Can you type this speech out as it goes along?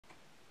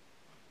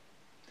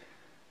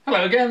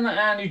Hello again,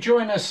 and you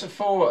join us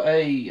for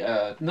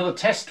another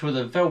test with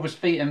a Velbus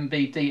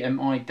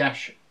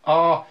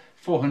VMBDMI-R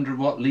 400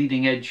 watt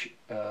leading edge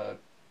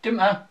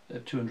dimmer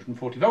at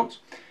 240 volts,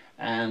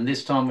 and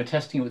this time we're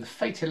testing it with the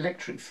Feit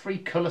Electric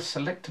 3-colour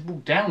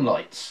selectable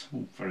downlights.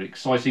 Ooh, very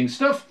exciting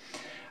stuff.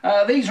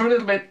 These are a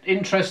little bit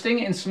interesting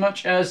in so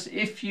much as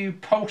if you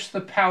pulse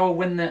the power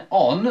when they're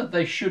on,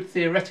 they should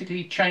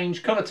theoretically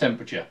change colour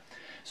temperature.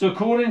 So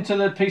according to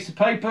the piece of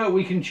paper,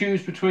 we can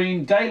choose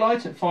between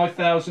daylight at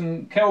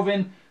 5000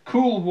 Kelvin,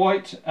 cool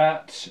white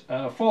at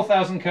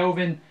 4000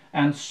 Kelvin,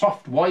 and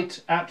soft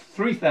white at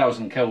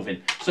 3000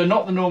 Kelvin. So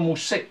not the normal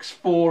 6,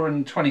 4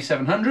 and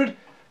 2700.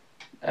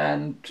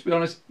 And to be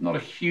honest, not a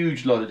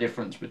huge lot of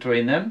difference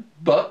between them.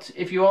 But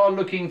if you are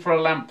looking for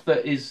a lamp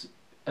that is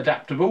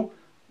adaptable,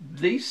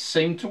 these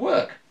seem to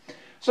work.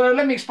 So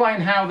let me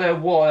explain how they're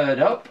wired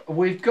up.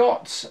 We've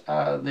got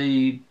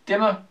the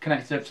dimmer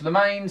connected up to the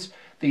mains.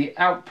 The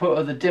output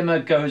of the dimmer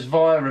goes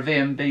via a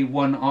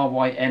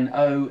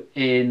VMB1RYNO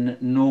in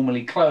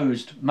normally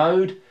closed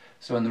mode.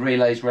 So when the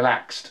relay is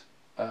relaxed,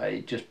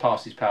 it just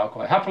passes power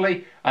quite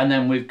happily. And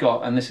then we've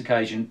got, on this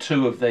occasion,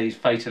 2 of these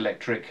Feit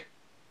Electric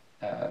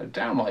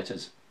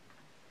downlighters.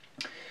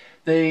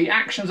 The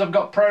actions I've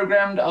got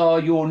programmed are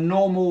your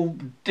normal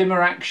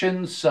dimmer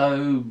actions,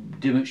 so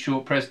dim at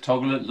short press,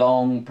 toggle at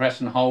long, press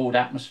and hold,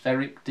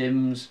 atmospheric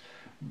dims,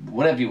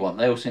 whatever you want.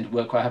 They all seem to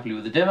work quite happily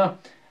with the dimmer.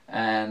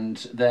 And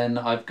then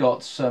I've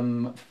got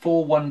some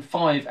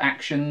 415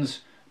 actions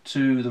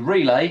to the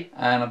relay,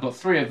 and I've got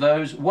 3 of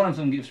those. One of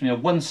them gives me a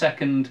 1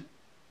 second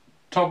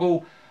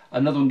toggle,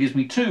 another one gives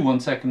me 2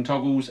 1-second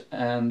toggles,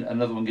 and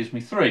another one gives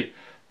me 3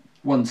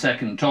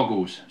 1-second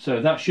toggles.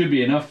 So that should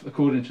be enough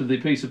according to the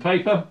piece of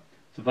paper.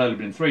 It's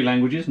available in 3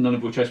 languages, none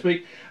of which I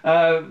speak.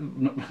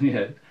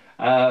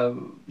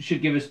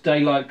 Should give us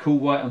daylight, cool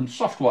white and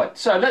soft white.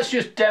 So let's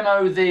just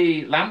demo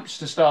the lamps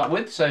to start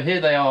with. So here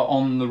they are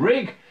on the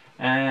rig,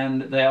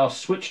 and they are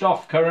switched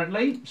off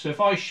currently. So if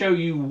I show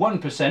you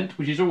 1%,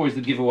 which is always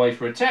the giveaway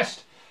for a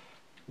test,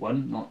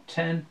 1, not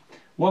 10,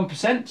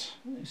 1%,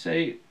 you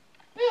see,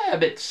 yeah, a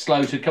bit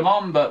slow to come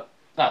on, but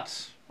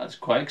that's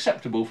quite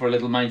acceptable for a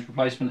little mains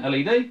replacement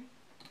LED.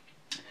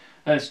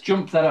 Let's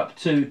jump that up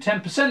to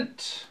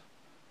 10%,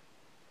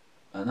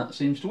 and that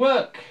seems to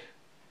work.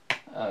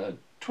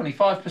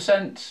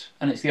 25%,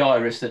 and it's the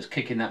iris that's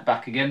kicking that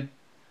back again.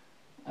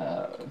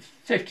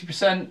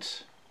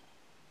 50%.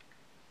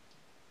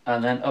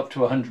 And then up to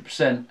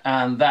 100%,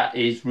 and that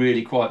is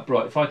really quite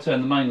bright. If I turn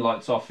the main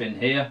lights off in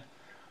here,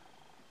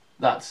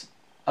 that's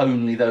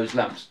only those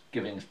lamps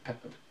giving us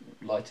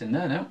light in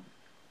there now.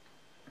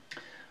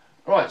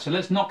 Right, so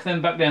let's knock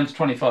them back down to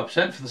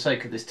 25% for the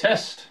sake of this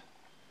test.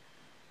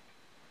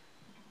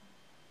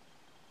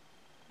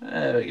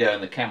 There we go,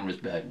 and the camera's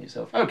behaving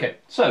itself. Okay,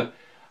 so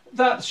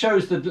that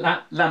shows the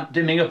lamp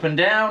dimming up and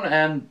down,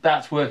 and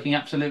that's working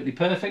absolutely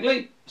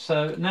perfectly.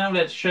 So now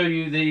let's show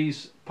you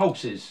these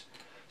pulses.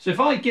 So if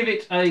I give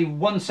it a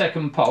 1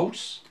 second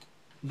pulse,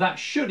 that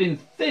should in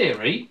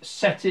theory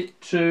set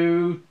it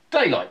to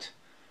daylight.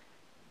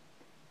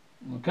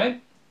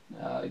 Okay,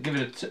 give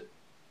it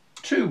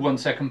 2 1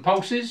 second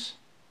pulses,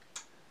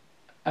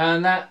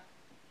 and that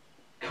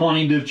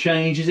kind of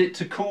changes it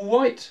to cool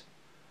white.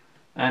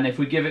 And if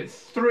we give it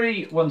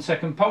 3 1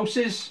 second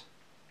pulses,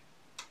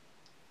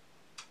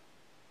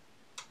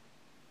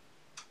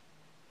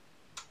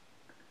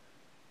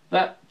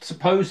 that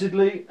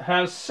supposedly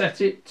has set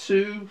it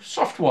to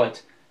soft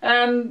white.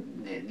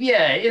 And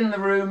yeah, in the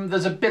room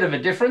there's a bit of a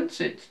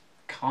difference. It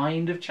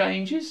kind of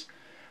changes,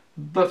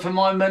 but for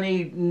my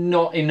money,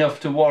 not enough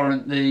to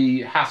warrant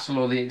the hassle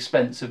or the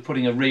expense of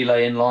putting a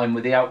relay in line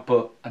with the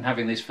output and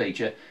having this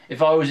feature.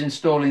 If I was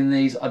installing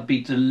these, I'd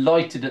be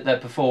delighted at their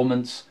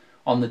performance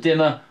on the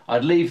dimmer.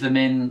 I'd leave them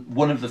in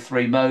one of the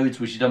 3 modes,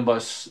 which is done by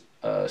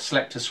a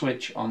selector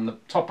switch on the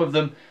top of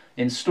them,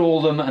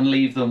 install them and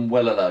leave them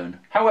well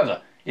alone.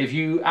 However, if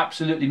you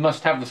absolutely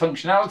must have the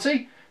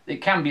functionality,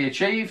 it can be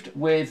achieved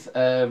with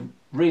a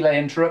relay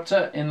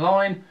interrupter in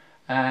line,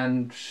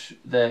 and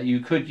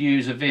you could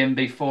use a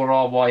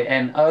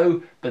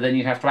VMB4RYNO, but then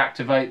you'd have to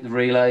activate the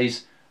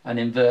relays and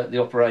invert the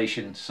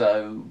operation.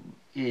 So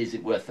is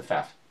it worth the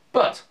faff?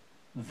 But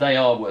they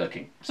are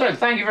working. So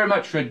thank you very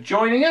much for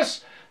joining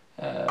us.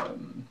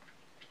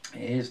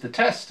 Here's the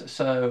test,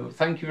 so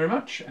thank you very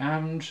much,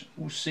 and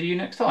we'll see you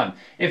next time.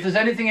 If there's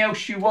anything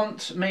else you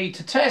want me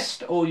to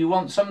test, or you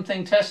want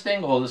something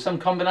testing, or there's some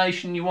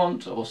combination you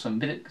want, or some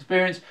bit of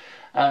experience,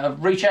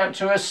 reach out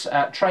to us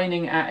at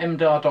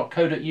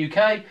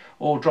training@mdar.co.uk,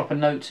 or drop a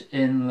note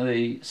in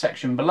the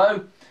section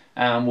below,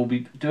 and we'll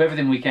do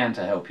everything we can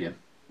to help you.